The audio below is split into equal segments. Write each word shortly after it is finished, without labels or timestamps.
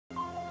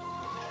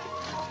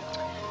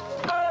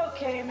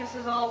Okay,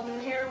 Mrs. Alden,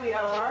 here we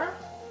are.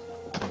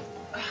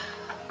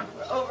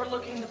 We're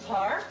overlooking the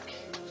park.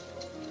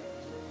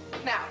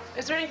 Now,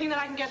 is there anything that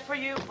I can get for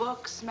you?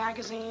 Books,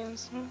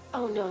 magazines?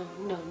 Oh, no,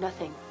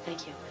 nothing.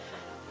 Thank you.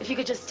 If you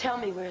could just tell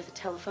me where the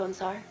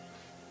telephones are.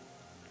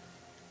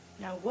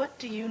 Now, what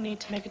do you need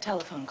to make a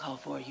telephone call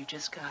for? You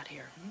just got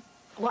here,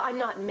 Well, I'm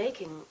not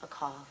making a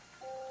call.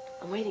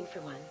 I'm waiting for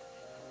one.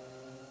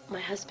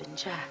 My husband,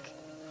 Jack,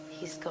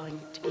 he's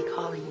going to be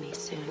calling me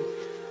soon.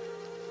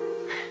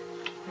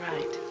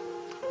 Right.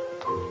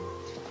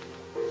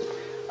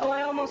 Oh,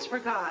 I almost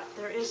forgot.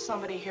 There is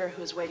somebody here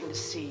who's waiting to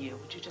see you.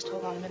 Would you just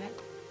hold on a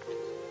minute?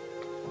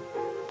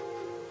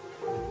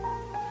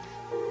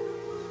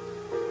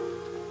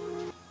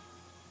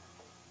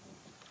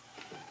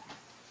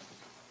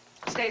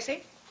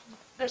 Stacy,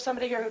 there's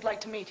somebody here who'd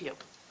like to meet you.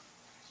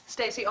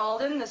 Stacy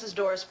Alden, this is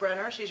Doris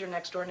Brenner. She's your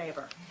next-door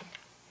neighbor.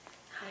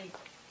 Hi,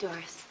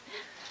 Doris.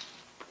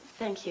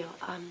 Thank you.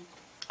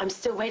 I'm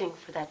still waiting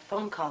for that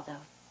phone call, though.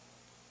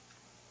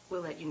 We'll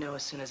let you know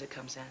as soon as it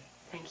comes in.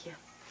 Thank you.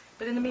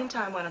 But in the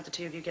meantime, why don't the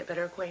two of you get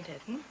better acquainted,